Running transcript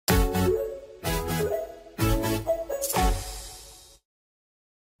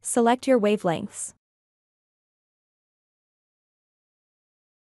Select your wavelengths.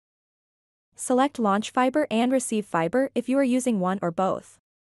 Select launch fiber and receive fiber if you are using one or both.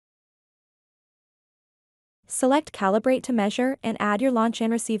 Select Calibrate to measure and add your launch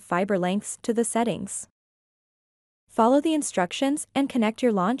and receive fiber lengths to the settings. Follow the instructions and connect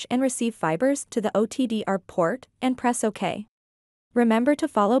your launch and receive fibers to the OTDR port and press OK. Remember to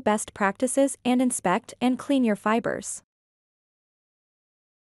follow best practices and inspect and clean your fibers.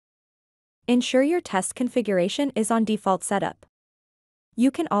 Ensure your test configuration is on default setup.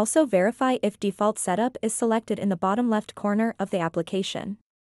 You can also verify if default setup is selected in the bottom left corner of the application.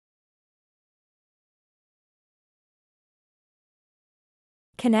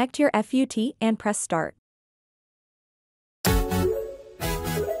 Connect your FUT and press Start.